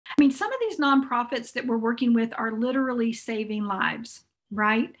I mean, some of these nonprofits that we're working with are literally saving lives,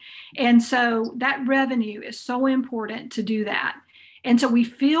 right? And so that revenue is so important to do that. And so we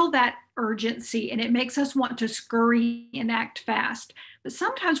feel that urgency and it makes us want to scurry and act fast. But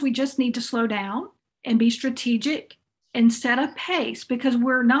sometimes we just need to slow down and be strategic and set a pace because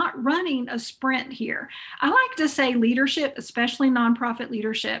we're not running a sprint here. I like to say leadership, especially nonprofit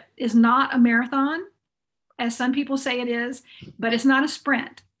leadership, is not a marathon, as some people say it is, but it's not a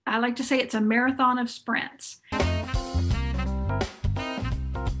sprint. I like to say it's a marathon of sprints.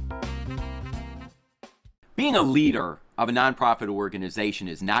 Being a leader of a nonprofit organization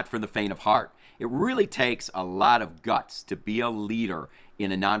is not for the faint of heart. It really takes a lot of guts to be a leader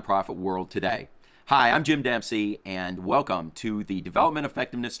in a nonprofit world today. Hi, I'm Jim Dempsey, and welcome to the Development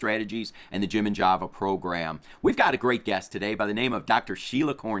Effectiveness Strategies and the Jim and Java program. We've got a great guest today by the name of Dr.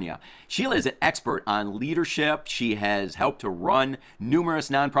 Sheila CORNEA. Sheila is an expert on leadership. She has helped to run numerous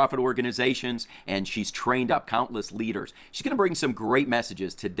nonprofit organizations, and she's trained up countless leaders. She's going to bring some great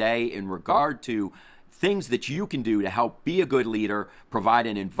messages today in regard to things that you can do to help be a good leader, provide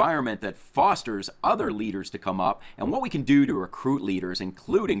an environment that fosters other leaders to come up, and what we can do to recruit leaders,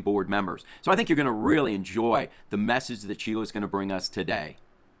 including board members. So I think you're going to really enjoy the message that Sheila is going to bring us today.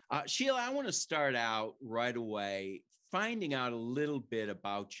 Sheila, I want to start out right away finding out a little bit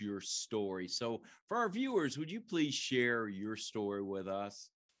about your story. So for our viewers, would you please share your story with us?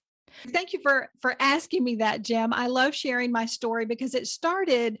 Thank you for asking me that, Jim. I love sharing my story because it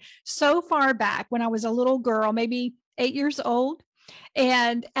started so far back when I was a little girl, maybe 8 years old.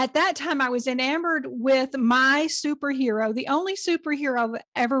 And at that time, I was enamored with my superhero, the only superhero I've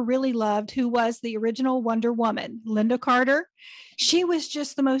ever really loved, who was the original Wonder Woman, Linda Carter. She was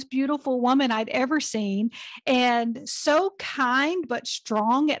just the most beautiful woman I'd ever seen, and so kind but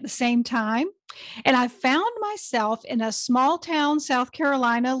strong at the same time. And I found myself in a small town, South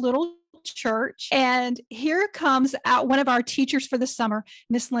Carolina, little church. And here comes out one of our teachers for the summer,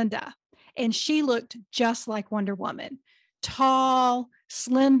 Miss Linda. And she looked just like Wonder Woman. Tall,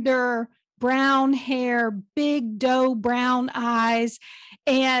 slender, brown hair, big doe brown eyes.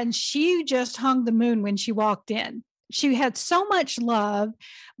 And she just hung the moon when she walked in. She had so much love,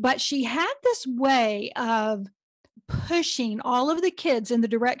 but she had this way of pushing all of the kids in the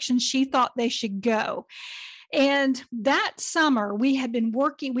direction she thought they should go. And that summer we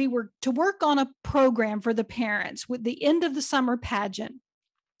were to work on a program for the parents with the end of the summer pageant.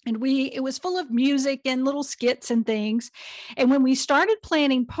 And it was full of music and little skits and things. And when we started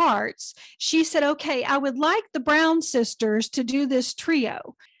planning parts, she said, okay, I would like the Brown sisters to do this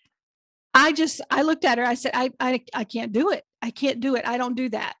trio. I looked at her, I said, I can't do it. I can't do it. I don't do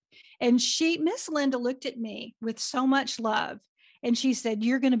that. And Miss Linda looked at me with so much love. And she said,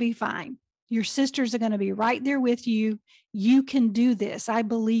 you're going to be fine. Your sisters are going to be right there with you. You can do this. I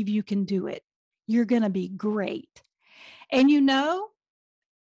believe you can do it. You're going to be great. And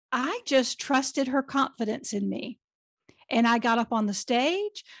I just trusted her confidence in me. And I got up on the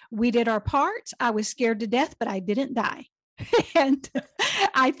stage. We did our parts. I was scared to death, but I didn't die. And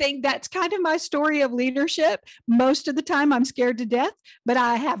I think that's kind of my story of leadership. Most of the time I'm scared to death, but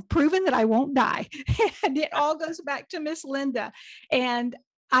I have proven that I won't die. And it all goes back to Miss Linda. And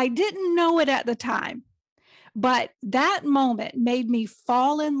I didn't know it at the time, but that moment made me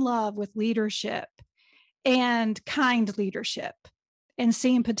fall in love with leadership and kind leadership and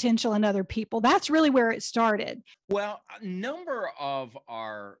seeing potential in other people. That's really where it started. Well, a number of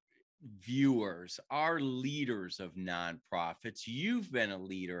our viewers are leaders of nonprofits. You've been a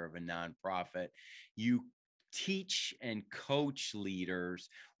leader of a nonprofit. You teach and coach leaders.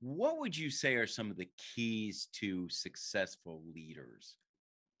 What would you say are some of the keys to successful leaders?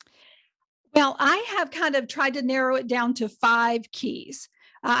 Well, I have kind of tried to narrow it down to 5 keys.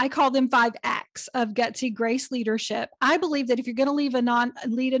 I call them 5 acts of Gutsy Grace Leadership. I believe that if you're going to lead a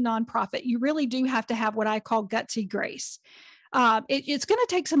nonprofit, you really do have to have what I call Gutsy Grace. It's going to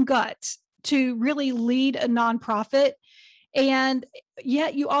take some guts to really lead a nonprofit. And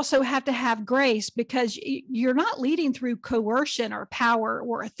yet you also have to have grace because you're not leading through coercion or power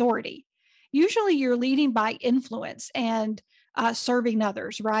or authority. Usually you're leading by influence and serving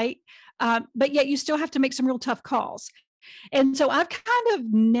others, right? But yet you still have to make some real tough calls. And so I've kind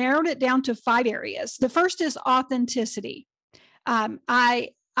of narrowed it down to 5 areas. The first is authenticity.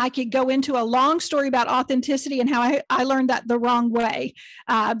 I could go into a long story about authenticity and how I learned that the wrong way,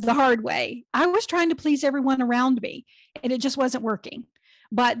 the hard way. I was trying to please everyone around me, and it just wasn't working.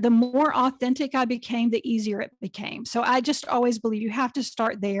 But the more authentic I became, the easier it became. So I just always believe you have to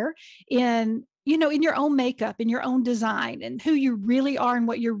start there in your own makeup, in your own design, and who you really are and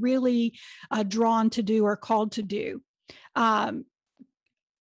what you're really drawn to do or called to do.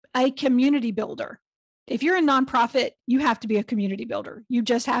 a community builder. If you're a nonprofit, you have to be a community builder. You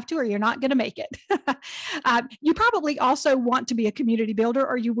just have to, or you're not going to make it. You probably also want to be a community builder,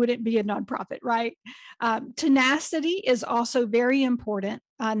 or you wouldn't be a nonprofit, right? Tenacity is also very important,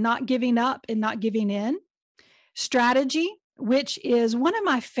 not giving up and not giving in. Strategy, which is one of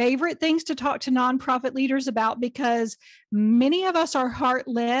my favorite things to talk to nonprofit leaders about, because many of us are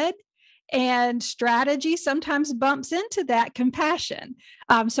heart-led, and strategy sometimes bumps into that compassion.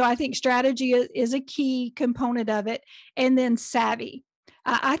 So I think strategy is a key component of it. And then savvy.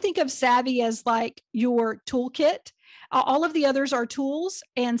 I think of savvy as like your toolkit. All of the others are tools,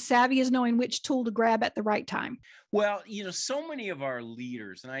 and savvy is knowing which tool to grab at the right time. Well, so many of our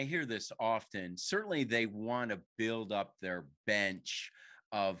leaders, and I hear this often, certainly they want to build up their bench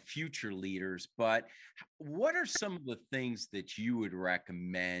of future leaders, but what are some of the things that you would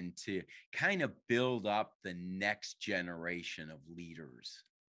recommend to kind of build up the next generation of leaders?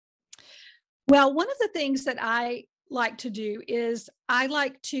 Well, one of the things that I like to do is I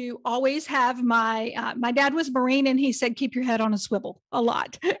like to always have my dad was Marine, and he said, keep your head on a swivel a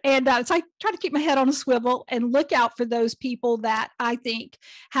lot. And so I try to keep my head on a swivel and look out for those people that I think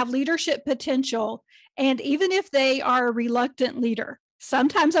have leadership potential. And even if they are a reluctant leader,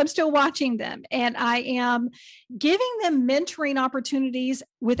 sometimes I'm still watching them, and I am giving them mentoring opportunities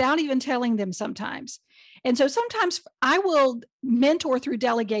without even telling them sometimes. And so sometimes I will mentor through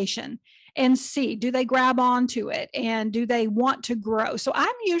delegation and see, do they grab onto it, and do they want to grow? So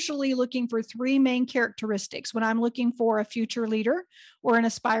I'm usually looking for three main characteristics when I'm looking for a future leader or an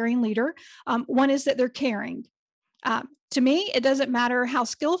aspiring leader. One is that they're caring. To me, it doesn't matter how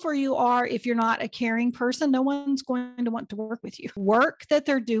skillful you are. If you're not a caring person, no one's going to want to work with you. Work that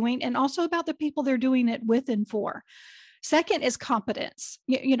they're doing, and also about the people they're doing it with and for. Second is competence.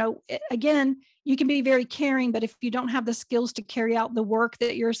 Again, you can be very caring, but if you don't have the skills to carry out the work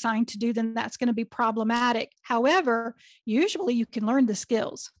that you're assigned to do, then that's going to be problematic. However, usually you can learn the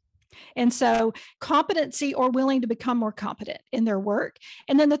skills. And so competency, or willing to become more competent in their work.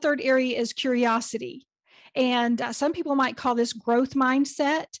 And then the third area is curiosity. And some people might call this growth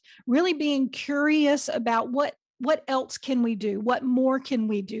mindset, really being curious about what else can we do? What more can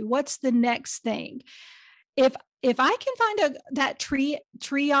we do? What's the next thing? If I can find that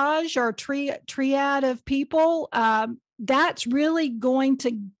triage or triad of people, that's really going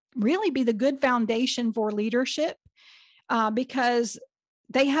to really be the good foundation for leadership, because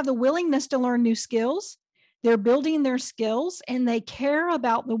they have the willingness to learn new skills. They're building their skills, and they care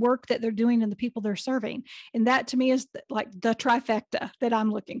about the work that they're doing and the people they're serving. And that, to me, is like the trifecta that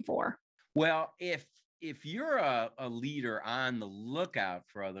I'm looking for. Well, if you're a leader on the lookout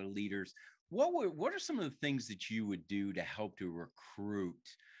for other leaders, what are some of the things that you would do to help to recruit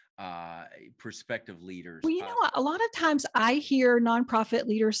prospective leaders? Well, a lot of times I hear nonprofit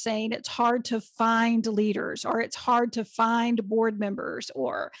leaders saying it's hard to find leaders, or it's hard to find board members,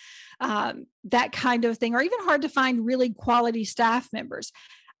 or that kind of thing, or even hard to find really quality staff members.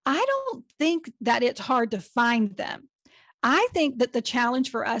 I don't think that it's hard to find them. I think that the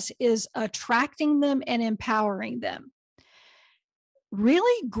challenge for us is attracting them and empowering them.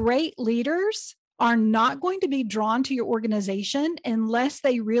 Really great leaders are not going to be drawn to your organization unless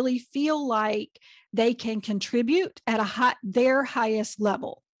they really feel like they can contribute at their highest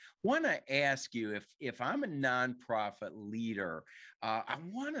level. Want to ask you, if I'm a nonprofit leader, I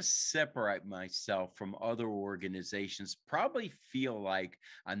want to separate myself from other organizations, probably feel like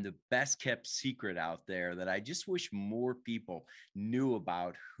I'm the best kept secret out there, that I just wish more people knew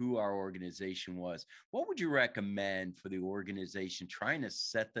about who our organization was. What would you recommend for the organization trying to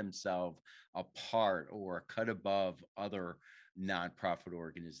set themselves apart or cut above other nonprofit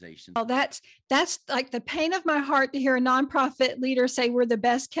organizations? Well, that's like the pain of my heart to hear a nonprofit leader say we're the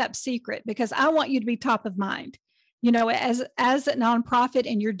best kept secret, because I want you to be top of mind. As a nonprofit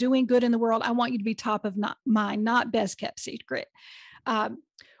and you're doing good in the world, I want you to be top of mind, not best kept secret.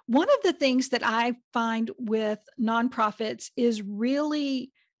 One of the things that I find with nonprofits is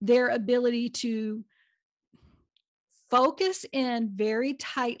really their ability to focus in very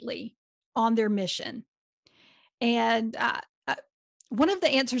tightly on their mission. And one of the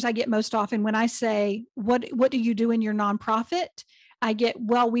answers I get most often when I say, what do you do in your nonprofit? I get,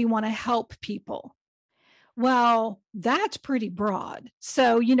 well, we want to help people. Well, that's pretty broad.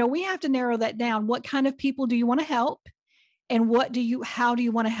 So, we have to narrow that down. What kind of people do you want to help? And how do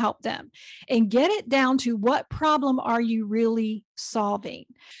you want to help them? And get it down to, what problem are you really solving?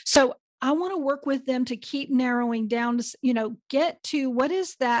 So I want to work with them to keep narrowing down, get to what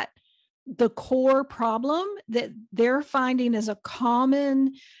is the core problem that they're finding is a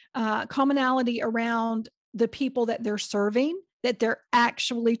commonality around the people that they're serving. that they're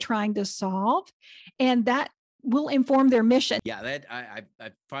actually trying to solve. And that will inform their mission. Yeah, that I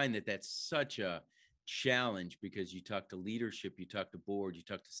find that that's such a challenge, because you talk to leadership, you talk to board, you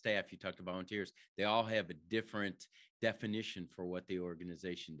talk to staff, you talk to volunteers. They all have a different definition for what the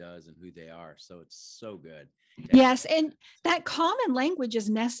organization does and who they are. So it's so good. Yes, and that common language is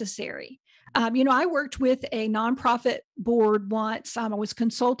necessary. I worked with a nonprofit board once. I was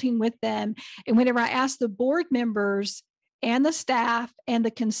consulting with them, and whenever I asked the board members and the staff and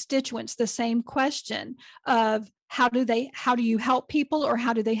the constituents the same question of how do you help people, or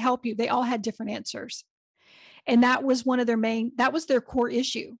how do they help you, they all had different answers. And that was that was their core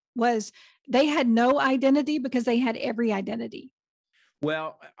issue, was they had no identity because they had every identity.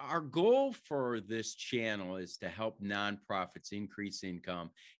 Well, our goal for this channel is to help nonprofits increase income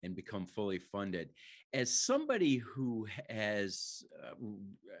and become fully funded. As somebody who has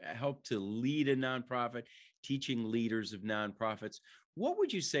helped to lead a nonprofit, teaching leaders of nonprofits, what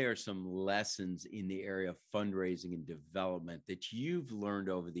would you say are some lessons in the area of fundraising and development that you've learned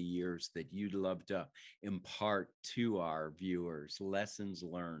over the years that you'd love to impart to our viewers? Lessons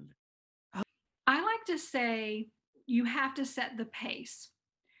learned. I like to say you have to set the pace.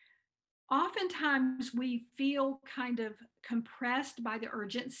 Oftentimes we feel kind of compressed by the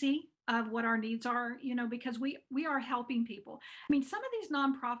urgency of what our needs are, because we are helping people. I mean, some of these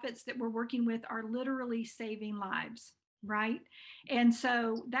nonprofits that we're working with are literally saving lives, right? And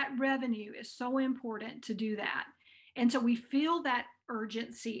so that revenue is so important to do that. And so we feel that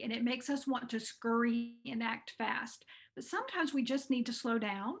urgency, and it makes us want to scurry and act fast. But sometimes we just need to slow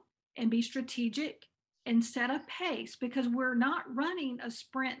down and be strategic and set a pace, because we're not running a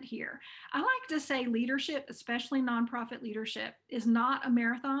sprint here. I like to say leadership, especially nonprofit leadership, is not a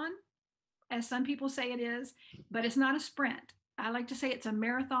marathon, as some people say it is, but it's not a sprint. I like to say it's a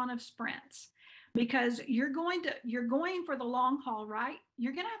marathon of sprints, because you're going for the long haul, right?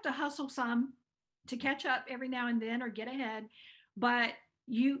 You're going to have to hustle some to catch up every now and then or get ahead, but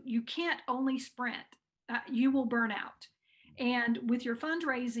you can't only sprint. You will burn out. And with your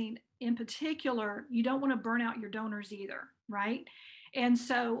fundraising in particular, you don't want to burn out your donors either, right? And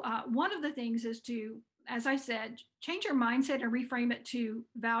so one of the things is to, as I said, change your mindset and reframe it to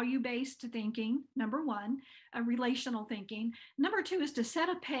value-based thinking, number one, relational thinking. Number two is to set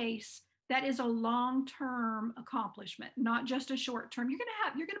a pace that is a long-term accomplishment, not just a short-term. You're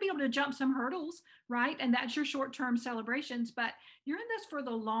going to be able to jump some hurdles, right? And that's your short-term celebrations, but you're in this for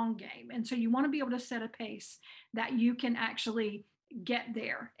the long game. And so you want to be able to set a pace that you can actually get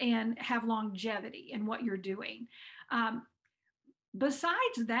there and have longevity in what you're doing.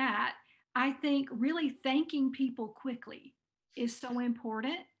 Besides that, I think really thanking people quickly is so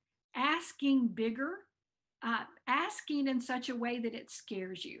important. Asking bigger, asking in such a way that it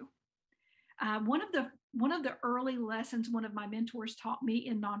scares you. One of the early lessons one of my mentors taught me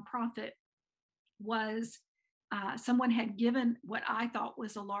in nonprofit was someone had given what I thought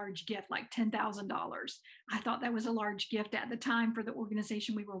was a large gift, like $10,000. I thought that was a large gift at the time for the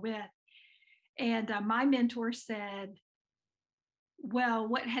organization we were with. And my mentor said, well,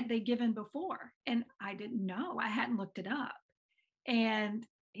 what had they given before? And I didn't know. I hadn't looked it up. And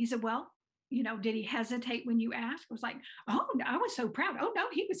he said, well, did he hesitate when you asked? I was like, oh, no, I was so proud. Oh, no,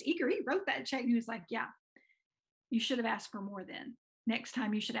 he was eager. He wrote that check. And he was like, yeah, you should have asked for more then. Next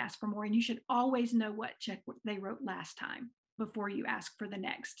time you should ask for more. And you should always know what check they wrote last time before you ask for the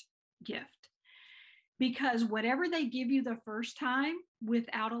next gift. Because whatever they give you the first time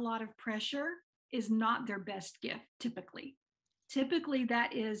without a lot of pressure is not their best gift, typically. Typically,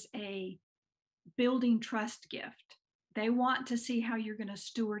 that is a building trust gift. They want to see how you're going to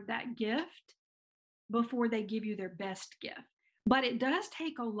steward that gift before they give you their best gift. But it does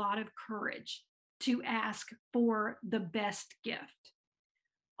take a lot of courage to ask for the best gift.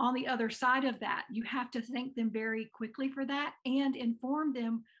 On the other side of that, you have to thank them very quickly for that and inform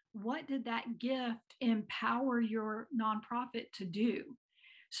them, what did that gift empower your nonprofit to do,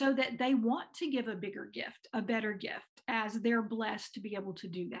 so that they want to give a bigger gift, a better gift, as they're blessed to be able to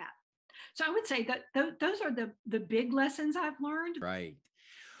do that. So I would say that those are the big lessons I've learned. Right.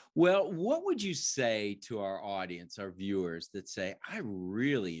 Well, what would you say to our audience, our viewers that say, I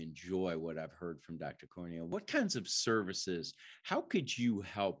really enjoy what I've heard from Dr. CORNEA? What kinds of services, how could you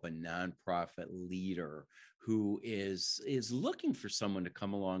help a nonprofit leader who is looking for someone to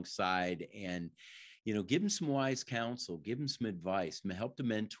come alongside and, give them some wise counsel, give them some advice, help to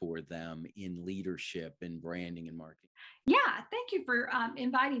mentor them in leadership and branding and marketing? Yeah, thank you for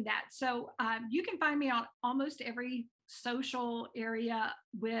inviting that. So you can find me on almost every social area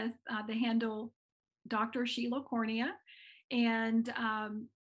with the handle Dr. Sheila CORNEA. And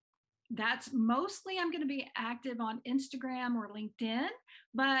that's mostly, I'm going to be active on Instagram or LinkedIn,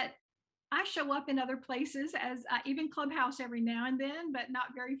 but I show up in other places as even Clubhouse every now and then, but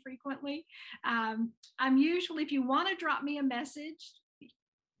not very frequently. I'm usually, if you want to drop me a message,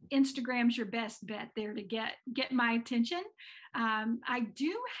 Instagram's your best bet there to get my attention. I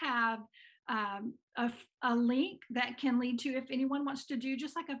do have a link that can lead to, if anyone wants to do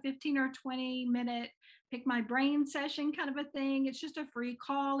just like a 15 or 20 minute pick my brain session kind of a thing. It's just a free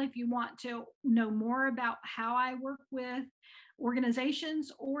call if you want to know more about how I work with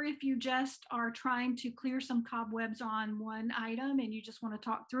organizations, or if you just are trying to clear some cobwebs on one item and you just want to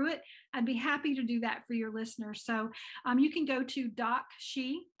talk through it, I'd be happy to do that for your listeners. So you can go to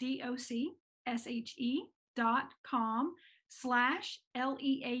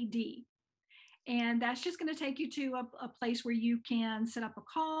DocShe.com/LEAD. And that's just going to take you to a place where you can set up a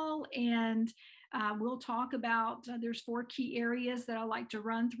call, and we'll talk about, there's 4 key areas that I like to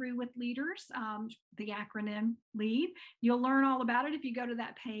run through with leaders, the acronym LEAD. You'll learn all about it if you go to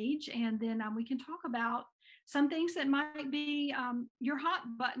that page, and then we can talk about some things that might be your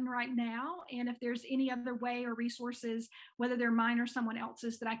hot button right now. And if there's any other way or resources, whether they're mine or someone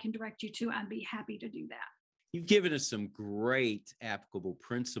else's, that I can direct you to, I'd be happy to do that. You've given us some great applicable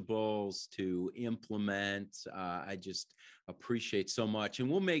principles to implement. I just appreciate so much. And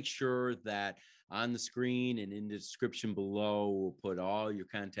we'll make sure that on the screen and in the description below, we'll put all your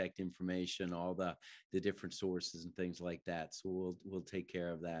contact information, all the different sources and things like that. So we'll take care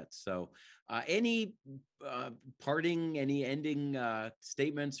of that. So any any ending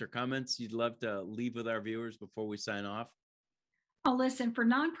statements or comments you'd love to leave with our viewers before we sign off? Oh, listen, for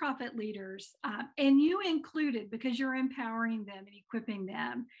nonprofit leaders, and you included, because you're empowering them and equipping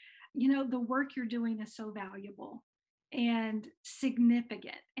them, the work you're doing is so valuable and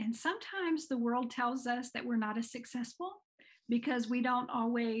significant. And sometimes the world tells us that we're not as successful because we don't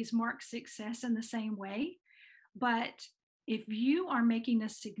always mark success in the same way. But if you are making a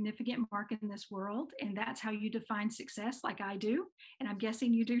significant mark in this world, and that's how you define success, like I do, and I'm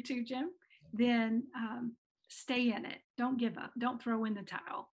guessing you do too, Jim, then stay in it. Don't give up. Don't throw in the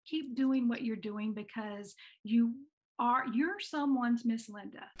towel. Keep doing what you're doing, because you're someone's Miss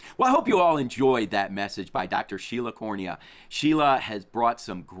Linda. Well, I hope you all enjoyed that message by Dr. Sheila CORNEA. Sheila has brought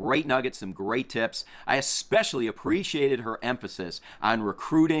some great nuggets, some great tips. I especially appreciated her emphasis on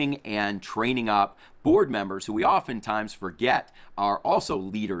recruiting and training up board members, who we oftentimes forget are also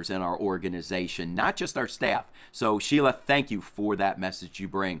leaders in our organization, not just our staff. So Sheila, thank you for that message you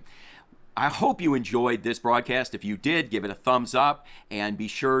bring. I hope you enjoyed this broadcast. If you did, give it a thumbs up, and be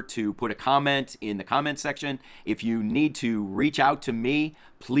sure to put a comment in the comment section. If you need to reach out to me,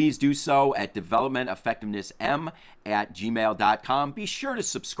 please do so at developmenteffectivenessm@gmail.com. Be sure to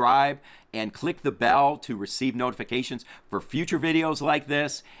subscribe and click the bell to receive notifications for future videos like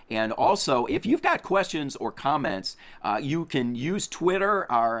this. And also, if you've got questions or comments, you can use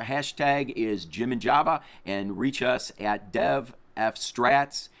Twitter. Our hashtag is Jim and Java, and reach us at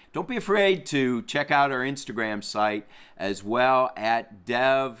DevFStrats. Don't be afraid to check out our Instagram site as well, at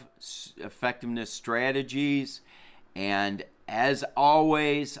Dev Effectiveness Strategies. And as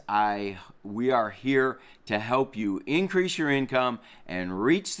always, we are here to help you increase your income and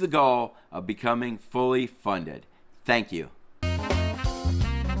reach the goal of becoming fully funded. Thank you.